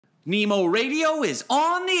Nemo Radio is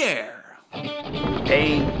on the air.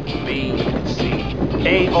 A, B, C.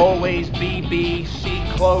 A, always, B, C,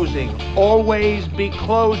 closing. Always be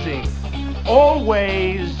closing.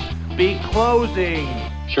 Always be closing.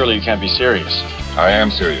 Surely you can't be serious. I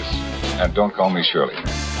am serious. And don't call me Shirley.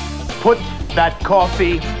 Put that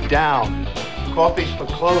coffee down. Coffee's for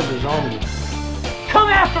closers only. Come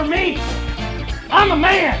after me! I'm a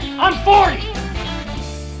man! I'm 40!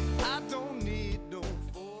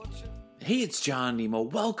 Hey, it's John Nemo.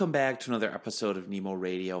 Welcome back to another episode of Nemo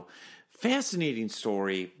Radio. Fascinating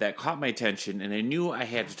story that caught my attention, and I knew I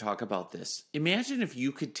had to talk about this. Imagine if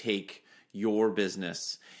you could take your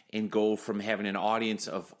business and go from having an audience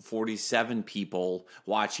of 47 people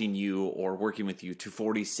watching you or working with you to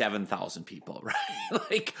 47,000 people, right?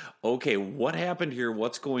 Like, okay, what happened here?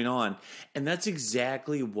 What's going on? And that's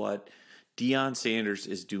exactly what Deion Sanders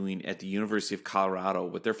is doing at the University of Colorado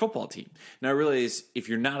with their football team. Now, I realize if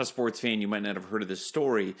you're not a sports fan, you might not have heard of this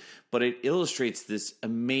story, but it illustrates this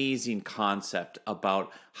amazing concept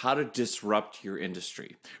about how to disrupt your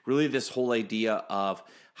industry. Really, this whole idea of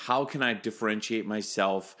how can I differentiate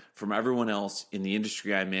myself from everyone else in the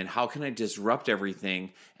industry I'm in? How can I disrupt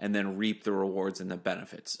everything and then reap the rewards and the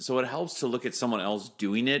benefits? So it helps to look at someone else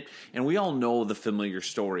doing it. And we all know the familiar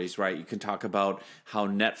stories, right? You can talk about how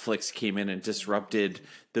Netflix came in and disrupted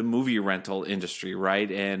the movie rental industry, right?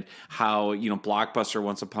 And how, Blockbuster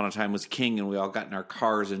once upon a time was king and we all got in our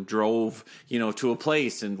cars and drove, to a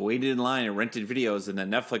place and waited in line and rented videos. And then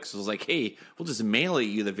Netflix was like, hey, we'll just mail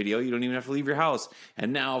you the video. You don't even have to leave your house.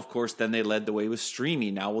 And now, of course, then they led the way with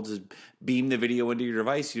streaming. Now we'll just beam the video into your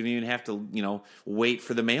device. You don't even have to, wait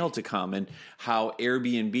for the mail to come. And how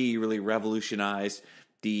Airbnb really revolutionized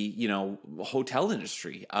the, hotel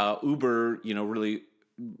industry. Uber, really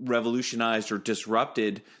revolutionized or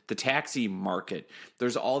disrupted the taxi market.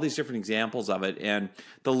 There's all these different examples of it. And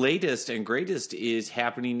the latest and greatest is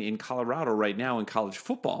happening in Colorado right now in college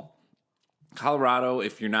football. Colorado,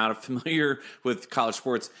 if you're not familiar with college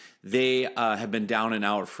sports, they have been down and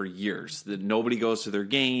out for years. Nobody goes to their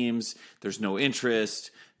games. There's no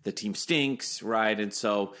interest. The team stinks, right? And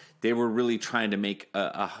so they were really trying to make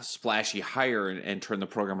a splashy hire and turn the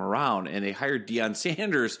program around. And they hired Deion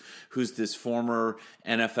Sanders, who's this former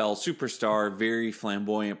NFL superstar, very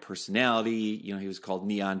flamboyant personality. He was called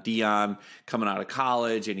Neon Deion coming out of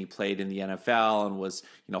college, and he played in the NFL and was,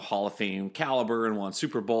 Hall of Fame caliber and won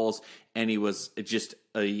Super Bowls. And he was just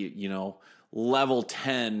a, level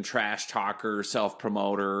 10 trash talker,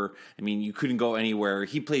 self-promoter. I mean, you couldn't go anywhere.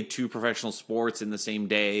 He played two professional sports in the same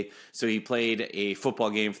day. So he played a football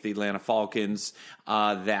game for the Atlanta Falcons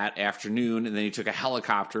that afternoon, and then he took a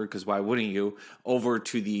helicopter, because why wouldn't you, over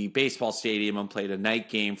to the baseball stadium and played a night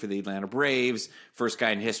game for the Atlanta Braves. First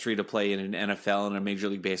guy in history to play in an NFL and a Major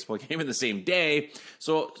League Baseball game in the same day.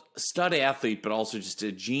 So stud athlete, but also just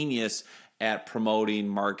a genius at promoting,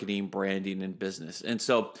 marketing, branding, and business. And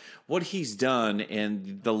so what he's done,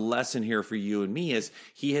 and the lesson here for you and me, is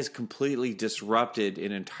he has completely disrupted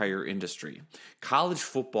an entire industry. College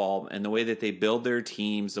football and the way that they build their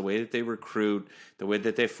teams, the way that they recruit, the way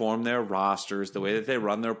that they form their rosters, the way that they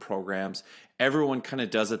run their programs, everyone kind of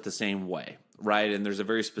does it the same way, right? And there's a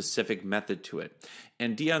very specific method to it.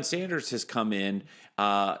 And Deion Sanders has come in,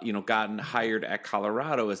 gotten hired at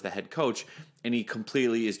Colorado as the head coach, and he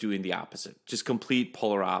completely is doing the opposite, just complete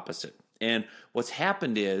polar opposite. And what's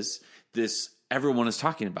happened is everyone is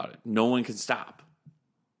talking about it. No one can stop.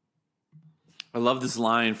 I love this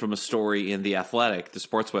line from a story in The Athletic, the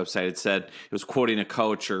sports website. It said, it was quoting a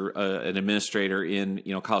coach or an administrator in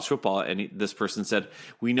college football, and this person said,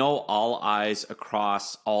 "We know all eyes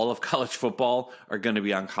across all of college football are going to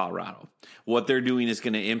be on Colorado. What they're doing is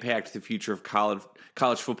going to impact the future of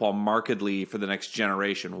college football markedly for the next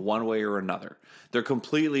generation, one way or another. They're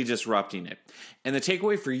completely disrupting it." And the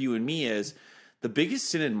takeaway for you and me is, the biggest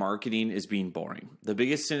sin in marketing is being boring. The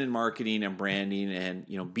biggest sin in marketing and branding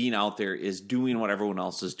and being out there is doing what everyone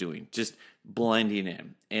else is doing, just blending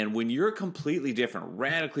in. And when you're completely different,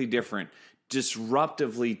 radically different,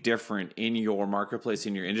 disruptively different in your marketplace,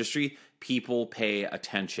 in your industry, people pay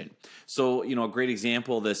attention. So, a great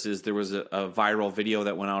example of this is there was a viral video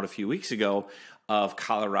that went out a few weeks ago of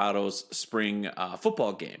Colorado's spring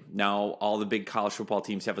football game. Now, all the big college football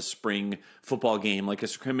teams have a spring football game, like a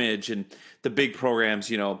scrimmage, and the big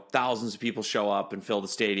programs, thousands of people show up and fill the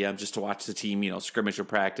stadium just to watch the team, scrimmage or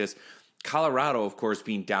practice. Colorado, of course,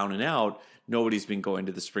 being down and out, nobody's been going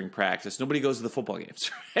to the spring practice. Nobody goes to the football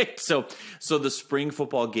games, right? So the spring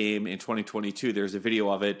football game in 2022, there's a video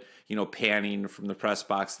of it, panning from the press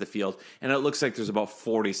box to the field, and it looks like there's about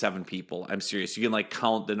 47 people. I'm serious. You can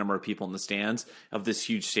count the number of people in the stands of this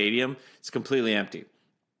huge stadium. It's completely empty.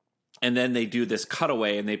 And then they do this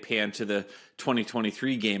cutaway and they pan to the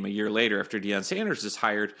 2023 game a year later after Deion Sanders is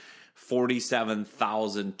hired.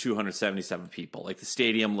 47,277 people. Like the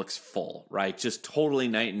stadium looks full, right? Just totally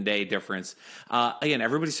night and day difference. Again,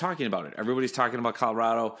 everybody's talking about it. Everybody's talking about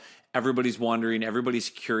Colorado. Everybody's wondering. Everybody's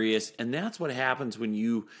curious. And that's what happens when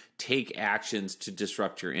you take actions to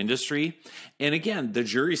disrupt your industry. And again, the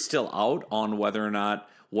jury's still out on whether or not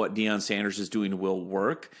what Deion Sanders is doing will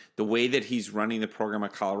work. The way that he's running the program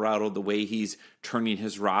at Colorado, the way he's turning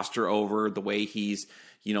his roster over, the way he's,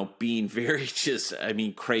 being very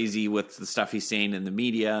crazy with the stuff he's saying in the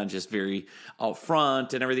media and just very out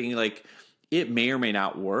front and everything. Like, it may or may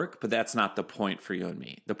not work, but that's not the point for you and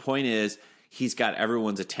me. The point is he's got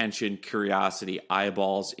everyone's attention, curiosity,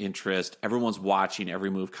 eyeballs, interest. Everyone's watching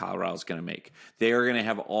every move Colorado's going to make. They are going to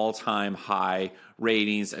have all-time high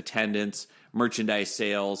ratings, attendance, merchandise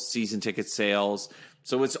sales, season ticket sales.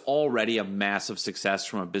 So it's already a massive success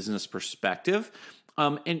from a business perspective.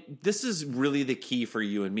 And this is really the key for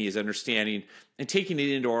you and me, is understanding and taking it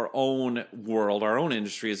into our own world, our own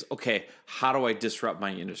industry, is, okay, how do I disrupt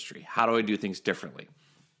my industry? How do I do things differently?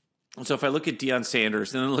 And so if I look at Deion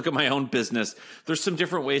Sanders and then look at my own business, there's some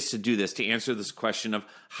different ways to do this, to answer this question of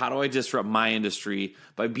how do I disrupt my industry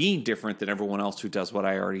by being different than everyone else who does what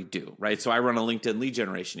I already do, right? So I run a LinkedIn lead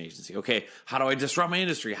generation agency. Okay, how do I disrupt my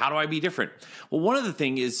industry? How do I be different? Well, one of the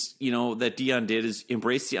things is, that Deion did is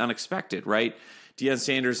embrace the unexpected, right? Deion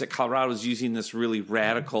Sanders at Colorado is using this really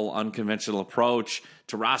radical, unconventional approach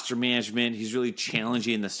to roster management. He's really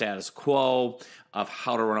challenging the status quo of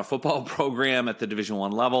how to run a football program at the Division I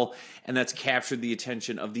level, and that's captured the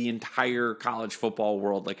attention of the entire college football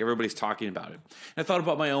world. Like, everybody's talking about it. And I thought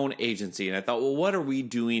about my own agency, and I thought, well, what are we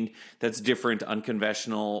doing that's different,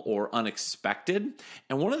 unconventional, or unexpected?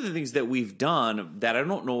 And one of the things that we've done that I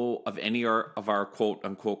don't know of any of our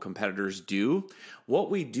quote-unquote competitors do,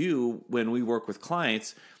 what we do when we work with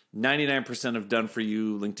clients, 99% of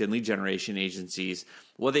done-for-you LinkedIn lead generation agencies,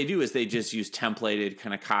 what they do is they just use templated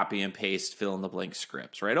kind of copy and paste, fill-in-the-blank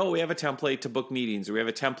scripts, right? Oh, we have a template to book meetings, or we have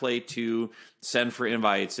a template to send for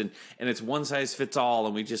invites, and it's one size fits all,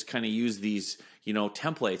 and we just kind of use these,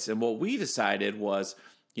 templates. And what we decided was,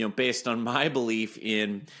 based on my belief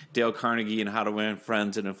in Dale Carnegie and how to win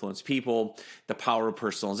friends and influence people, the power of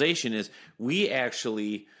personalization, is we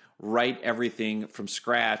actually write everything from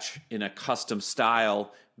scratch in a custom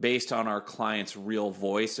style based on our client's real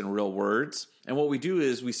voice and real words. And what we do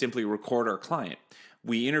is we simply record our client.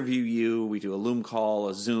 We interview you, we do a Loom call,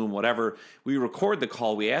 a Zoom, whatever. We record the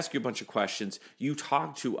call, we ask you a bunch of questions. You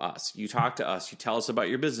talk to us. You tell us about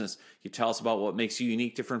your business. You tell us about what makes you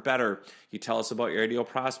unique, different, better. You tell us about your ideal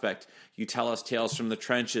prospect. You tell us tales from the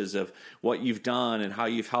trenches of what you've done and how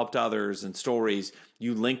you've helped others and stories.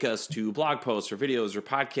 You link us to blog posts or videos or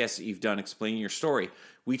podcasts that you've done explaining your story.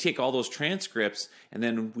 We take all those transcripts and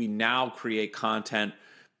then we now create content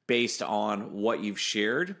based on what you've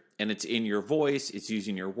shared, and it's in your voice, it's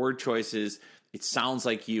using your word choices, it sounds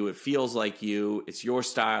like you, it feels like you, it's your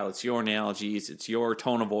style, it's your analogies, it's your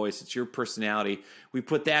tone of voice, it's your personality. We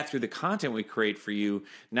put that through the content we create for you,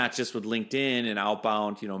 not just with LinkedIn and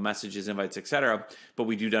outbound, messages, invites, etc., but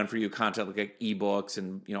we do done for you content like ebooks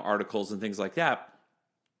and, articles and things like that.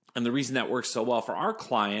 And the reason that works so well for our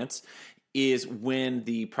clients is when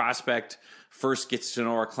the prospect first gets to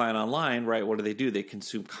know our client online, right? What do? They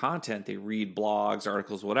consume content, they read blogs,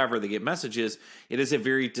 articles, whatever, they get messages. It is a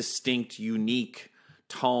very distinct, unique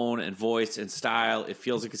tone and voice and style. It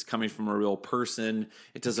feels like it's coming from a real person.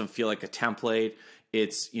 It doesn't feel like a template.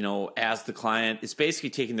 It's, as the client, it's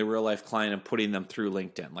basically taking the real life client and putting them through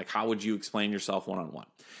LinkedIn. Like, how would you explain yourself one-on-one?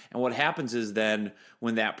 And what happens is then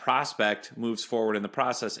when that prospect moves forward in the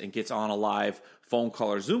process and gets on a live phone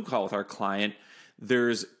call or Zoom call with our client,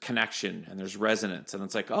 there's connection and there's resonance. And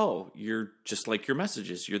it's like, oh, you're just like your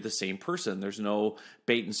messages. You're the same person. There's no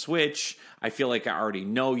bait and switch. I feel like I already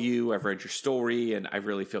know you. I've read your story and I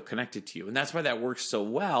really feel connected to you. And that's why that works so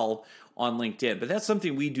well on LinkedIn. But that's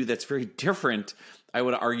something we do that's very different, I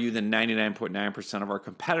would argue, than 99.9% of our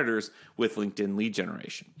competitors with LinkedIn lead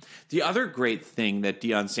generation. The other great thing that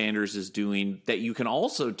Deion Sanders is doing that you can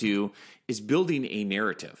also do is building a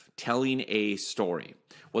narrative, telling a story.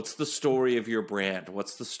 What's the story of your brand?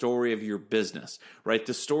 What's the story of your business, right?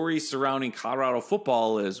 The story surrounding Colorado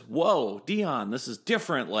football is, whoa, Deion, this is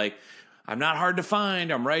different. Like, I'm not hard to find.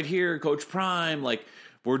 I'm right here, Coach Prime. Like,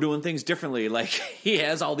 we're doing things differently. Like, he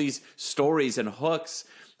has all these stories and hooks.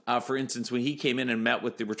 For instance, when he came in and met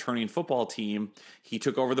with the returning football team, he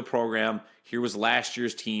took over the program. Here was last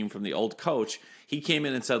year's team from the old coach. He came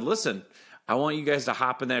in and said, listen, I want you guys to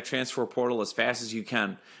hop in that transfer portal as fast as you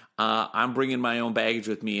can. I'm bringing my own baggage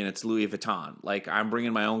with me, and it's Louis Vuitton. Like, I'm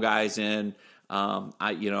bringing my own guys in.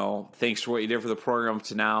 Thanks for what you did for the program up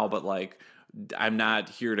to now, but like, I'm not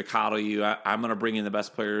here to coddle you. I'm going to bring in the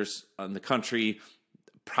best players in the country.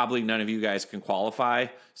 Probably none of you guys can qualify,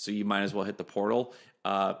 so you might as well hit the portal.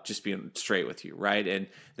 Just being straight with you, right? And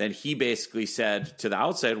then he basically said to the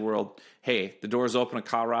outside world, hey, the door's open to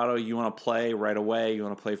Colorado. You want to play right away? You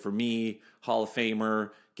want to play for me, Hall of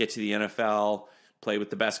Famer, get to the NFL, play with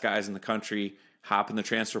the best guys in the country, hop in the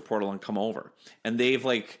transfer portal and come over. And they've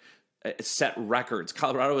like set records.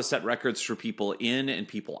 Colorado has set records for people in and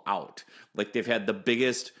people out. Like, they've had the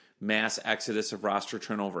biggest mass exodus of roster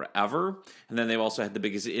turnover ever. And then they've also had the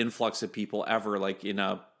biggest influx of people ever, like in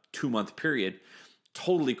a 2-month period.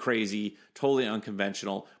 Totally crazy, totally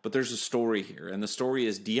unconventional, but there's a story here. And the story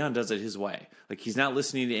is Deion does it his way. Like, he's not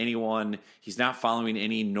listening to anyone. He's not following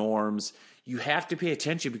any norms. You have to pay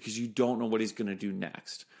attention because you don't know what he's going to do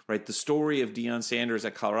next, right? The story of Deion Sanders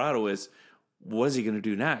at Colorado is, what is he going to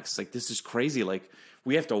do next? Like, this is crazy. Like,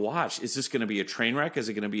 we have to watch. Is this going to be a train wreck? Is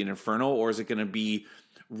it going to be an inferno? Or is it going to be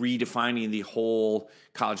redefining the whole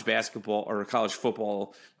college basketball or college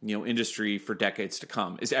football, industry for decades to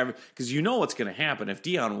come? Because you know what's going to happen. If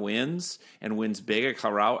Deion wins and wins big at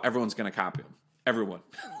Colorado, everyone's going to copy him. Everyone.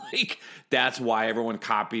 Like, that's why everyone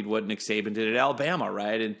copied what Nick Saban did at Alabama,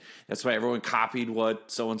 right? And that's why everyone copied what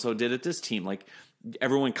so-and-so did at this team. Like,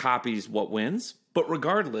 everyone copies what wins. But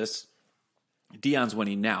regardless, Deion's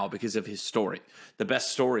winning now because of his story. The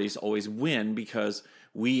best stories always win because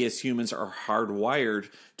we as humans are hardwired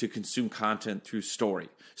to consume content through story.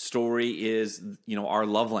 Story is, our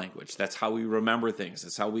love language. That's how we remember things.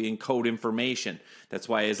 That's how we encode information. That's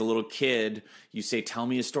why as a little kid, you say, tell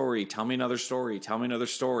me a story, tell me another story, tell me another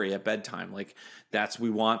story at bedtime. Like, we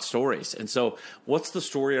want stories. And so what's the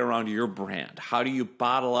story around your brand? How do you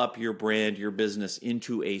bottle up your brand, your business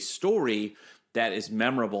into a story that is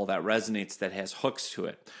memorable, that resonates, that has hooks to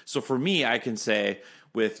it? So for me, I can say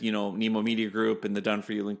with, Nemo Media Group and the Done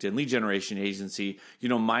For You LinkedIn lead generation agency,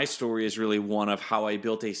 my story is really one of how I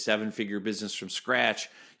built a 7-figure business from scratch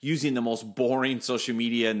using the most boring social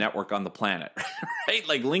media network on the planet, right?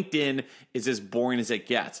 Like, LinkedIn is as boring as it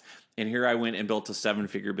gets. And here I went and built a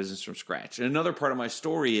 7-figure business from scratch. And another part of my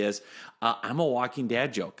story is I'm a walking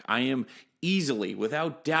dad joke. I am easily,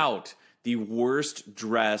 without doubt, the worst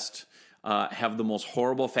dressed, have the most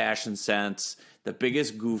horrible fashion sense, the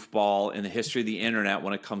biggest goofball in the history of the internet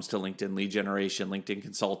when it comes to LinkedIn lead generation, LinkedIn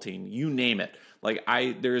consulting, you name it. Like,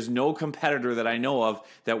 there is no competitor that I know of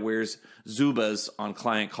that wears Zubas on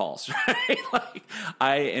client calls, right? Like,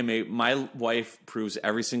 my wife proves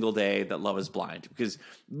every single day that love is blind, because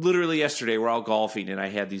literally yesterday we're out golfing and I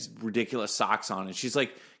had these ridiculous socks on and she's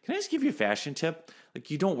like, can I just give you a fashion tip? Like,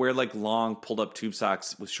 you don't wear like long pulled up tube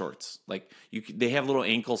socks with shorts. Like, they have little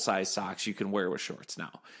ankle size socks you can wear with shorts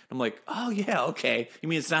now. I'm like, oh yeah, okay. You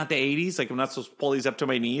mean it's not the 80s? Like, I'm not supposed to pull these up to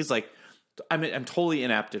my knees? Like, I'm totally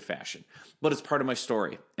inept at fashion, but it's part of my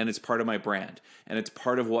story and it's part of my brand and it's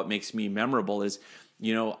part of what makes me memorable. Is,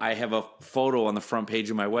 I have a photo on the front page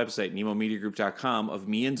of my website, nemomediagroup.com, of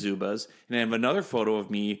me in Zubas, and I have another photo of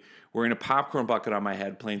me wearing a popcorn bucket on my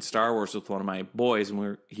head playing Star Wars with one of my boys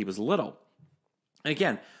when he was little. And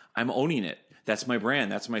again, I'm owning it. That's my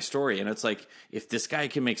brand. That's my story. And it's like, if this guy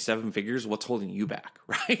can make 7 figures, what's holding you back,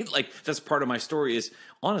 right? Like, that's part of my story. Is,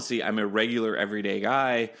 honestly, I'm a regular everyday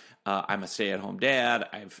guy. I'm a stay-at-home dad.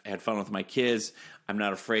 I've had fun with my kids. I'm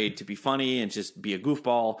not afraid to be funny and just be a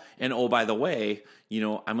goofball. And oh, by the way,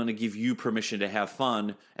 I'm going to give you permission to have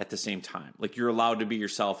fun at the same time. Like, you're allowed to be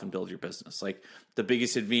yourself and build your business. Like, the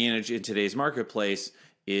biggest advantage in today's marketplace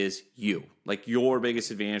is you. Like, your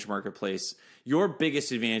biggest advantage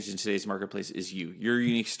in today's marketplace is you. Your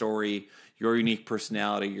unique story, your unique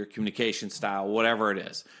personality, your communication style, whatever it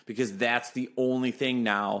is. Because that's the only thing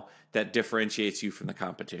now that differentiates you from the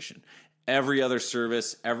competition. Every other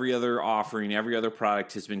service, every other offering, every other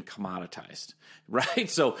product has been commoditized, right?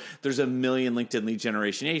 So there's a million LinkedIn lead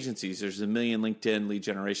generation agencies. There's a million LinkedIn lead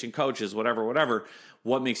generation coaches, whatever.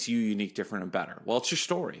 What makes you unique, different, and better? Well, it's your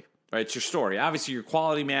story, right? It's your story. Obviously, your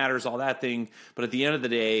quality matters, all that thing. But at the end of the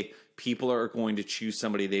day, people are going to choose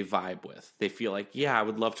somebody they vibe with. They feel like, yeah, I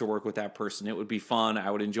would love to work with that person. It would be fun.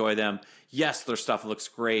 I would enjoy them. Yes, their stuff looks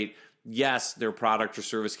great. Yes, their product or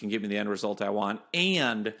service can give me the end result I want.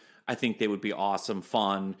 And I think they would be awesome,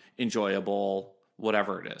 fun, enjoyable,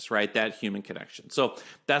 whatever it is, right? That human connection. So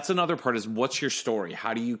that's another part, is what's your story?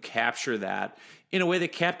 How do you capture that in a way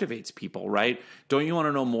that captivates people, right? Don't you want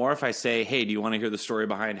to know more if I say, hey, do you want to hear the story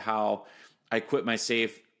behind how I quit my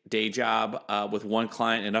safe day job with one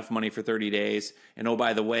client, enough money for 30 days. And oh,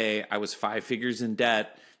 by the way, I was 5 figures in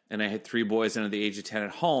debt and I had 3 boys under the age of 10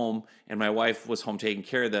 at home, and my wife was home taking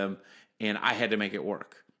care of them, and I had to make it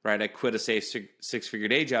work, right? I quit a safe 6-figure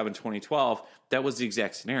day job in 2012. That was the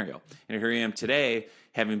exact scenario. And here I am today,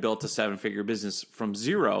 having built a 7-figure business from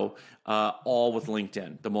zero, all with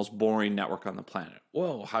LinkedIn, the most boring network on the planet.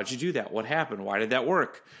 Whoa, how'd you do that? What happened? Why did that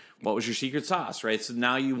work? What was your secret sauce, right? So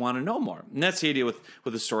now you want to know more. And that's the idea with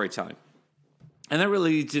the storytelling. And that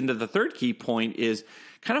really leads into the third key point is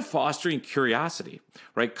kind of fostering curiosity,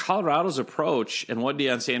 right? Colorado's approach and what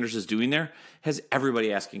Deion Sanders is doing there has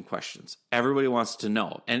everybody asking questions. Everybody wants to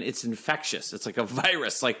know. And it's infectious. It's like a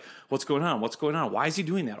virus. Like, what's going on? What's going on? Why is he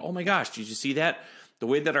doing that? Oh my gosh, did you see that? The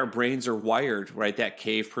way that our brains are wired, right? That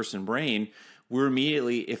cave person brain, we're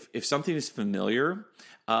immediately, if something is familiar,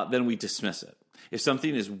 then we dismiss it. If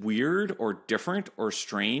something is weird or different or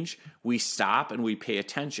strange, we stop and we pay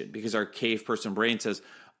attention because our cave person brain says,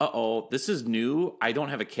 uh-oh, this is new. I don't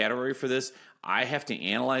have a category for this. I have to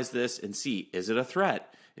analyze this and see, is it a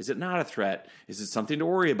threat? Is it not a threat? Is it something to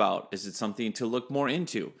worry about? Is it something to look more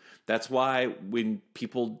into? That's why when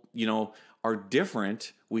people, are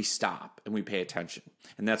different, we stop and we pay attention.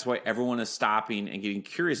 And that's why everyone is stopping and getting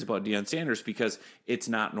curious about Deion Sanders because it's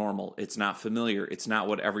not normal. It's not familiar. It's not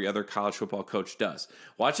what every other college football coach does.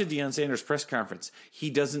 Watch a Deion Sanders press conference. He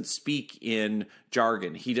doesn't speak in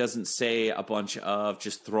jargon. He doesn't say a bunch of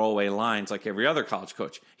just throwaway lines like every other college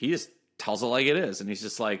coach. He just tells it like it is. And he's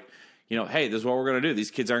just like, hey, this is what we're going to do. These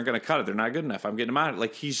kids aren't going to cut it. They're not good enough. I'm getting them out.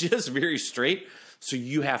 Like, he's just very straight. So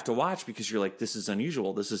you have to watch because you're like, this is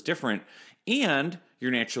unusual. This is different. And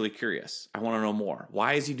you're naturally curious. I want to know more.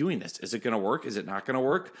 Why is he doing this? Is it going to work? Is it not going to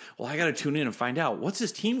work? Well, I got to tune in and find out. What's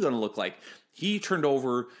his team going to look like? He turned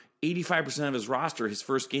over 85% of his roster. His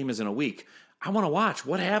first game is in a week. I want to watch.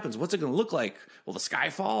 What happens? What's it going to look like? Will the sky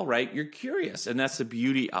fall, right? You're curious. And that's the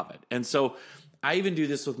beauty of it. And so I even do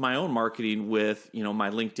this with my own marketing with,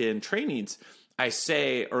 my LinkedIn trainings. I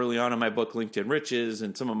say early on in my book, LinkedIn Riches,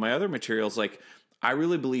 and some of my other materials, like, I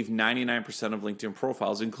really believe 99% of LinkedIn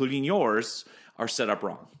profiles, including yours, are set up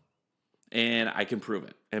wrong. And I can prove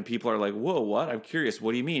it. And people are like, whoa, what? I'm curious.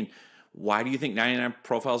 What do you mean? Why do you think 99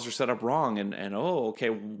 profiles are set up wrong? And okay,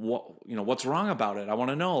 what's wrong about it? I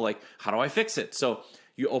want to know, like, how do I fix it? So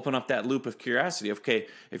you open up that loop of curiosity. Okay,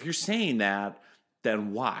 if you're saying that,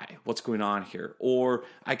 then why? What's going on here? Or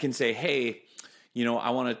I can say, hey,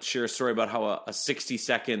 I want to share a story about how a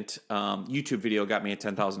 60-second YouTube video got me a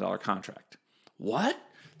 $10,000 contract. What?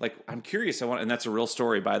 Like, I'm curious. And that's a real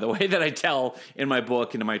story, by the way, that I tell in my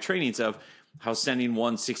book and in my trainings of how sending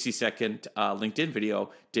one 60-second LinkedIn video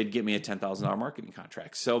did get me a $10,000 marketing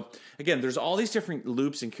contract. So again, there's all these different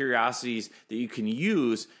loops and curiosities that you can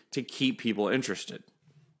use to keep people interested.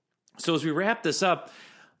 So as we wrap this up,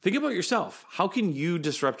 think about yourself. How can you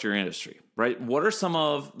disrupt your industry, right? What are some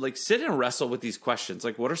of, sit and wrestle with these questions.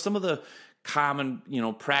 Like, what are some of the common,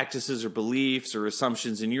 practices or beliefs or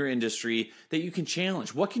assumptions in your industry that you can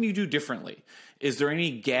challenge? What can you do differently? Is there any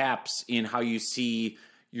gaps in how you see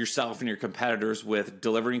yourself and your competitors with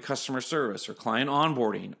delivering customer service or client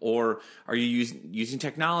onboarding? Or are you using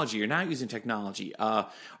technology or not using technology? Are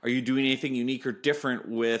you doing anything unique or different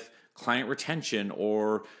with client retention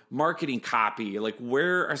or marketing copy? Like,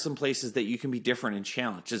 where are some places that you can be different and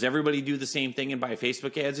challenge? Does everybody do the same thing and buy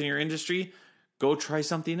Facebook ads in your industry? Go try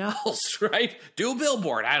something else, right? Do a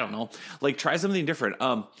billboard. I don't know. Like, try something different.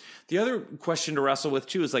 The other question to wrestle with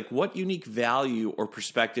too is like, what unique value or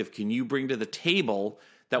perspective can you bring to the table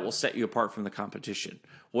that will set you apart from the competition?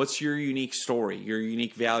 What's your unique story, your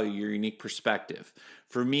unique value, your unique perspective?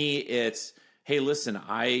 For me, it's, hey, listen,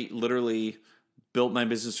 I literally built my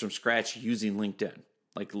business from scratch using LinkedIn.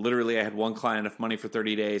 Like, literally, I had one client of money for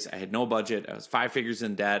 30 days. I had no budget. I was 5 figures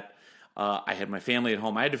in debt. I had my family at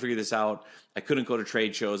home. I had to figure this out. I couldn't go to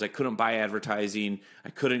trade shows. I couldn't buy advertising. I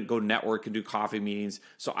couldn't go network and do coffee meetings.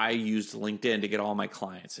 So I used LinkedIn to get all my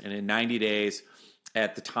clients. And in 90 days,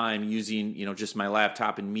 at the time, using just my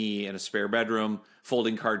laptop and me in a spare bedroom,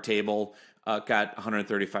 folding card table, got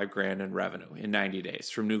 $135,000 in revenue in 90 days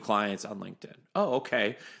from new clients on LinkedIn. Oh,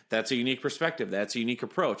 okay. That's a unique perspective. That's a unique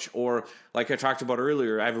approach. Or like I talked about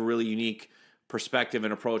earlier, I have a really unique perspective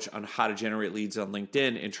and approach on how to generate leads on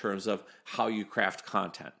LinkedIn in terms of how you craft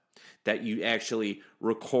content, that you actually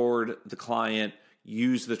record the client,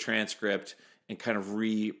 use the transcript, and kind of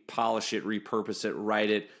polish it, repurpose it, write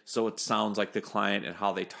it so it sounds like the client and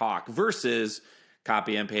how they talk versus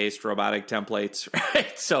copy and paste, robotic templates,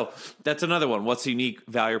 right? So that's another one. What's the unique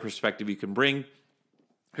value or perspective you can bring?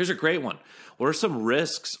 Here's a great one. What are some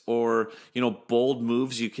risks or, bold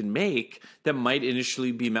moves you can make that might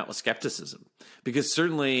initially be met with skepticism? Because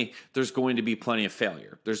certainly there's going to be plenty of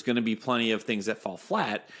failure. There's going to be plenty of things that fall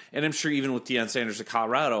flat. And I'm sure even with Deion Sanders of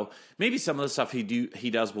Colorado, maybe some of the stuff he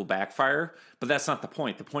does will backfire, but that's not the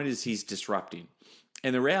point. The point is he's disrupting.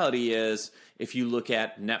 And the reality is, if you look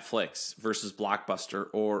at Netflix versus Blockbuster,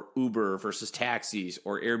 or Uber versus taxis,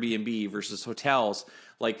 or Airbnb versus hotels,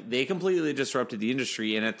 like, they completely disrupted the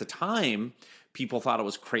industry. And at the time, people thought it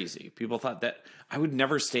was crazy. People thought that I would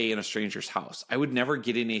never stay in a stranger's house. I would never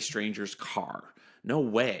get in a stranger's car. No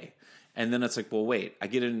way. And then it's like, well, wait,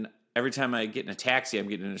 every time I get in a taxi, I'm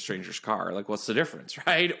getting in a stranger's car. Like, what's the difference,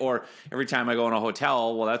 right? Or every time I go in a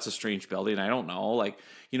hotel, well, that's a strange building. I don't know. Like,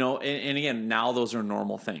 and again, now those are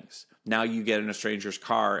normal things. Now you get in a stranger's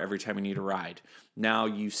car every time you need a ride. Now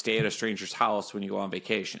you stay at a stranger's house when you go on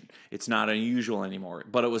vacation. It's not unusual anymore,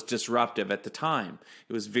 but it was disruptive at the time.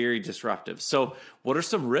 It was very disruptive. So what are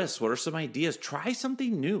some risks? What are some ideas? Try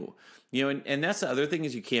something new. And that's the other thing,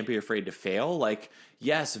 is you can't be afraid to fail. Like,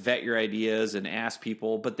 yes, vet your ideas and ask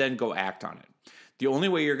people, but then go act on it. The only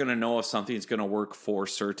way you're going to know if something's going to work for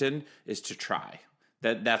certain is to try.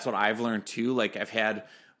 That's what I've learned too. Like, I've had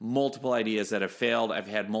multiple ideas that have failed. I've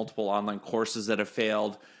had multiple online courses that have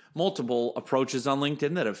failed, multiple approaches on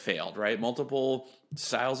LinkedIn that have failed, right? Multiple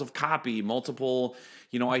styles of copy, multiple,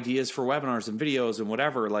 ideas for webinars and videos and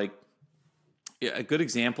whatever. Like, a good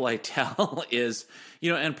example I tell is,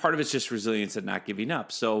 and part of it's just resilience and not giving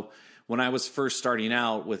up. So when I was first starting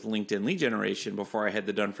out with LinkedIn lead generation, before I had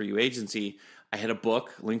the Done For You agency, I had a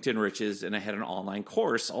book, LinkedIn Riches, and I had an online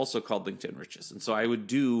course also called LinkedIn Riches. And so I would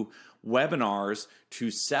do webinars to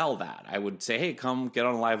sell that. I would say, hey, come get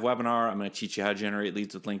on a live webinar. I'm going to teach you how to generate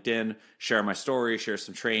leads with LinkedIn, share my story, share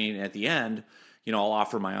some training. And at the end, I'll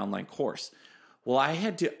offer my online course. Well, I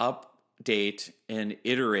had to update and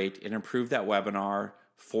iterate and improve that webinar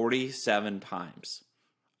 47 times.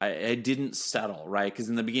 I didn't settle, right? Because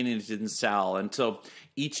in the beginning it didn't sell. And so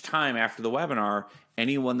each time after the webinar,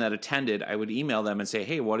 anyone that attended, I would email them and say,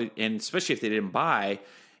 hey, and especially if they didn't buy,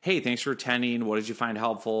 hey, thanks for attending. What did you find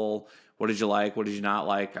helpful? What did you like? What did you not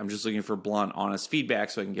like? I'm just looking for blunt, honest feedback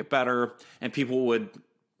so I can get better. And people would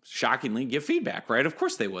shockingly give feedback, right? Of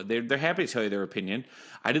course they would. They're happy to tell you their opinion.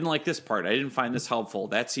 I didn't like this part. I didn't find this helpful.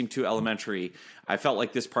 That seemed too elementary. I felt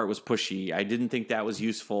like this part was pushy. I didn't think that was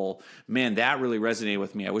useful. Man, that really resonated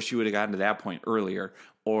with me. I wish you would have gotten to that point earlier.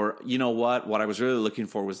 Or, you know what I was really looking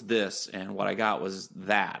for was this, and what I got was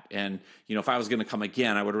that. And, if I was going to come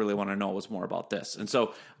again, I would really want to know was more about this. And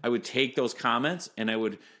so I would take those comments and I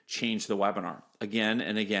would change the webinar again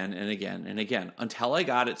and again and again and again until I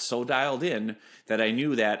got it so dialed in that I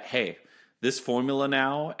knew that, hey, this formula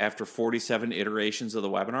now, after 47 iterations of the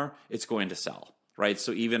webinar, it's going to sell, right?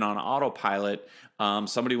 So even on autopilot,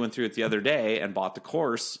 somebody went through it the other day and bought the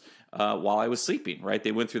course while I was sleeping, right?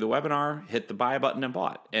 They went through the webinar, hit the buy button, and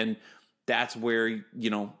bought. And that's where,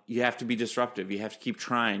 you have to be disruptive. You have to keep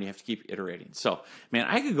trying. You have to keep iterating. So, man,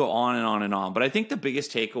 I could go on and on and on. But I think the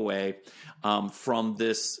biggest takeaway from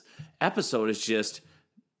this episode is just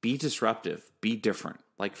be disruptive. Be different.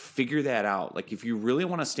 Like, figure that out. Like, if you really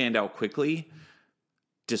want to stand out quickly,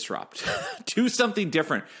 disrupt. Do something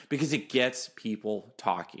different, because it gets people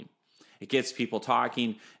talking. It gets people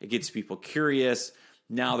talking. It gets people curious.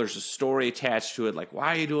 Now there's a story attached to it, like,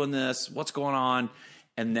 why are you doing this? What's going on?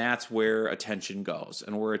 And that's where attention goes.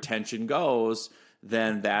 And where attention goes,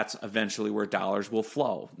 then that's eventually where dollars will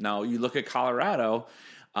flow. Now, you look at Colorado,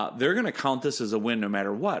 they're going to count this as a win no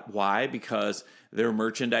matter what. Why? Because their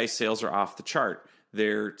merchandise sales are off the chart.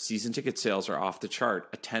 Their season ticket sales are off the chart.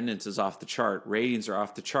 Attendance is off the chart. Ratings are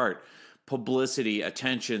off the chart. Publicity,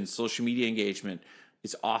 attention, social media engagement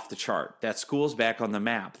is off the chart. That school's back on the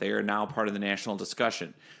map. They are now part of the national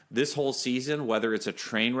discussion. This whole season, whether it's a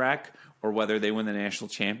train wreck or whether they win the national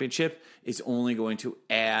championship, is only going to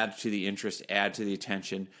add to the interest, add to the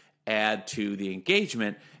attention, add to the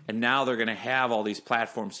engagement. And now they're going to have all these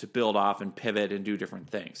platforms to build off and pivot and do different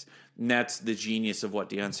things. And that's the genius of what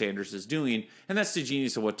Deion Sanders is doing. And that's the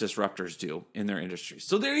genius of what disruptors do in their industry.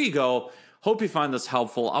 So there you go. Hope you find this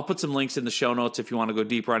helpful. I'll put some links in the show notes if you want to go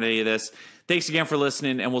deeper on any of this. Thanks again for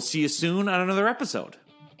listening, and we'll see you soon on another episode.